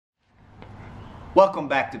Welcome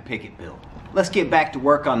back to Pickett Build. Let's get back to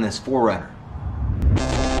work on this 4Runner.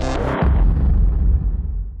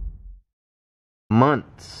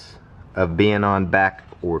 Months of being on back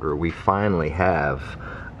order, we finally have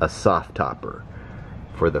a SofTopper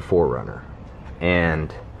for the 4Runner.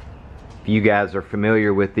 And if you guys are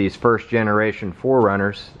familiar with these first generation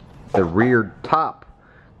 4Runners, the rear top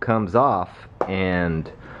comes off, and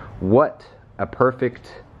what a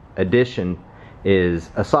perfect addition is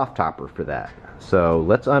a SofTopper for that. So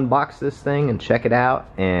let's unbox this thing and check it out,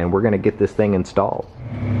 and we're gonna get this thing installed.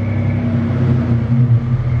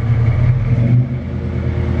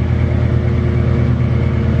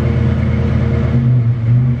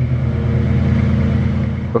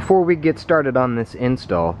 Before we get started on this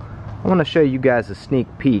install, I want to show you guys a sneak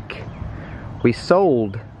peek. We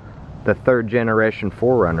sold the 3rd generation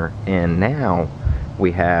 4Runner, and now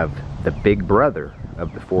we have the big brother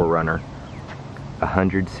of the 4Runner,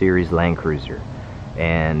 100 series Land Cruiser.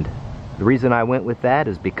 And the reason I went with that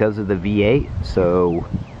is because of the V8, so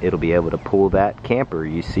it'll be able to pull that camper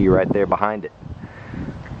you see right there behind it.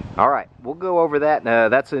 Alright, we'll go over that.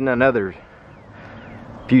 That's in another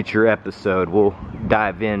future episode. We'll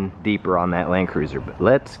dive in deeper on that Land Cruiser, but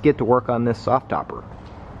let's get to work on this SofTopper.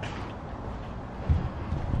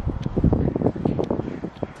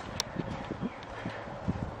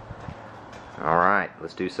 Alright,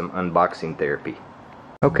 let's do some unboxing therapy.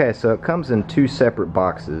 Okay, so it comes in 2 separate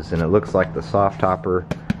boxes, and it looks like the SofTopper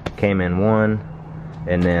came in one,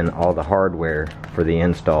 and then all the hardware for the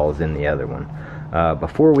install is in the other one.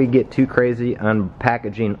 Before we get too crazy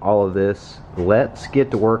unpackaging all of this, let's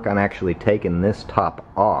get to work on actually taking this top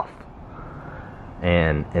off,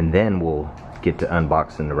 and then we'll get to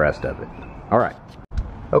unboxing the rest of it. Alright.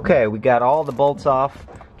 Okay, we got all the bolts off.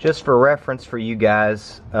 Just for reference for you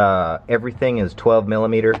guys, everything is 12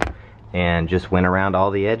 millimeter, and just went around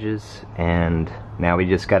all the edges, and now we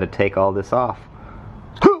just got to take all this off.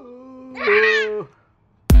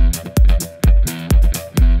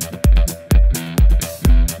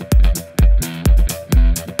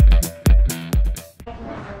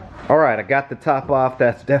 Alright, I got the top off.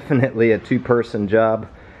 That's definitely a 2-person job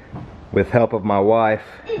with help of my wife,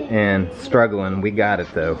 and struggling. We got it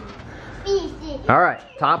though. Alright,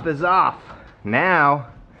 top is off. Now,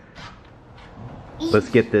 let's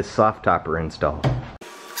get this SofTopper installed.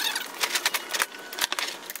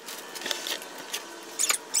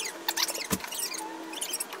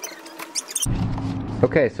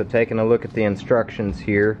 Okay, so taking a look at the instructions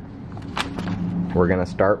here, we're going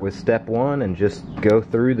to start with step 1 and just go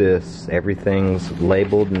through this. Everything's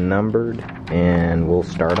labeled and numbered, and we'll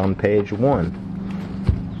start on page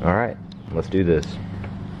 1. Alright, let's do this.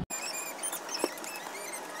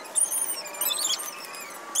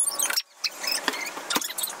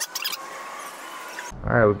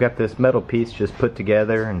 Alright, we've got this metal piece just put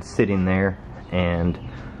together and sitting there, and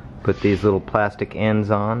put these little plastic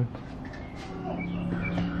ends on.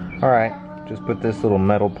 Alright, just put this little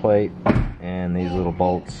metal plate and these little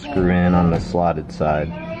bolts screw in on the slotted side.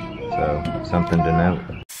 So, something to note.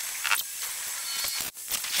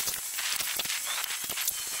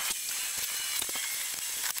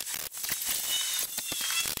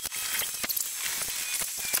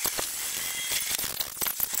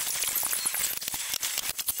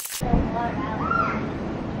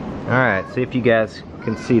 Alright, see if you guys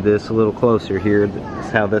can see this a little closer here. This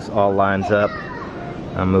is how this all lines up.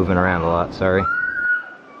 I'm moving around a lot, sorry.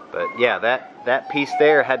 But yeah, that piece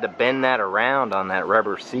there had to bend that around on that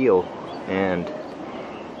rubber seal, and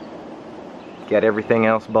got everything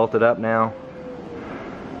else bolted up now.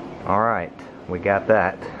 Alright, we got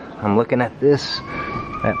that. I'm looking at this.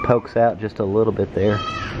 That pokes out just a little bit there.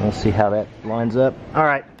 We'll see how that lines up.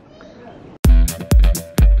 Alright.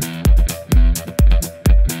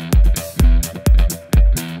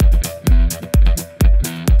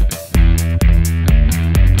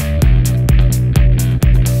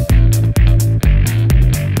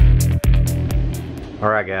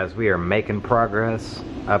 Alright guys, we are making progress.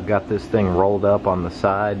 I've got this thing rolled up on the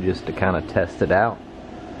side just to kind of test it out.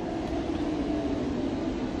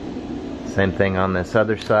 Same thing on this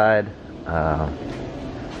other side.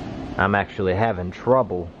 I'm actually having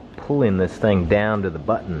trouble pulling this thing down to the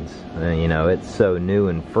buttons. You know, it's so new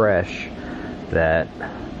and fresh that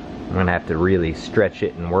I'm gonna have to really stretch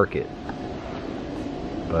it and work it.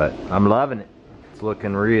 But I'm loving it. It's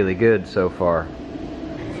looking really good so far.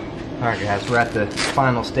 Alright guys, we're at the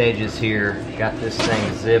final stages here. Got this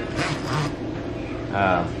thing zipped.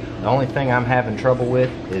 The only thing I'm having trouble with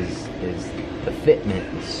is the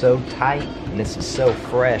fitment is so tight, and this is so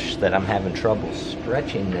fresh that I'm having trouble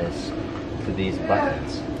stretching this to these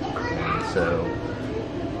buttons. And so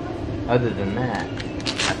other than that,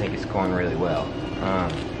 I think it's going really well.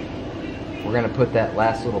 We're going to put that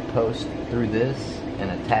last little post through this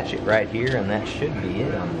and attach it right here, and that should be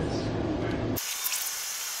it on this.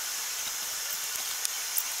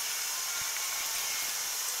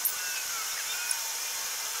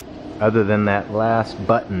 Other than that last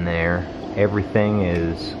button there, everything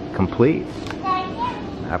is complete.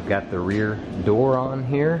 I've got the rear door on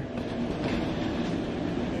here.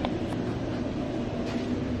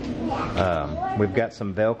 We've got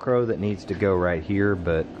some Velcro that needs to go right here,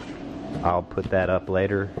 but I'll put that up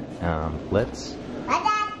later. Let's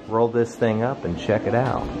roll this thing up and check it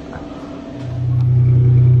out.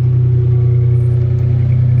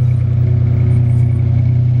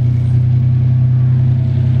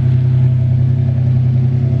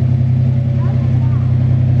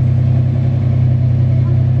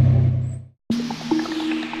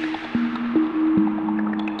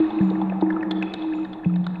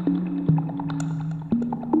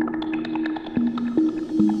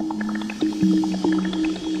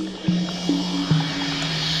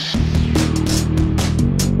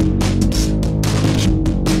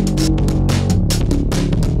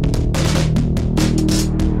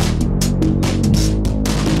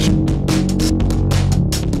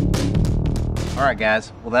 Alright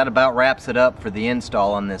guys, well that about wraps it up for the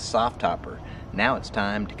install on this SofTopper. Now it's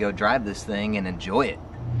time to go drive this thing and enjoy it.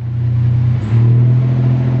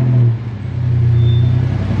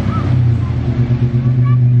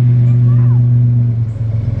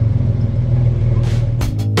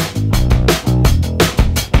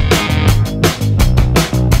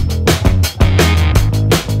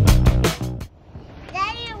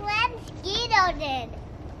 Daddy, let mosquitoes in.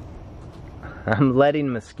 I'm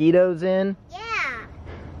letting mosquitoes in? Yeah.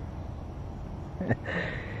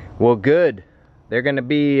 Well, good. They're going to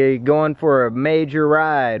be going for a major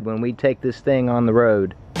ride when we take this thing on the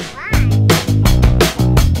road.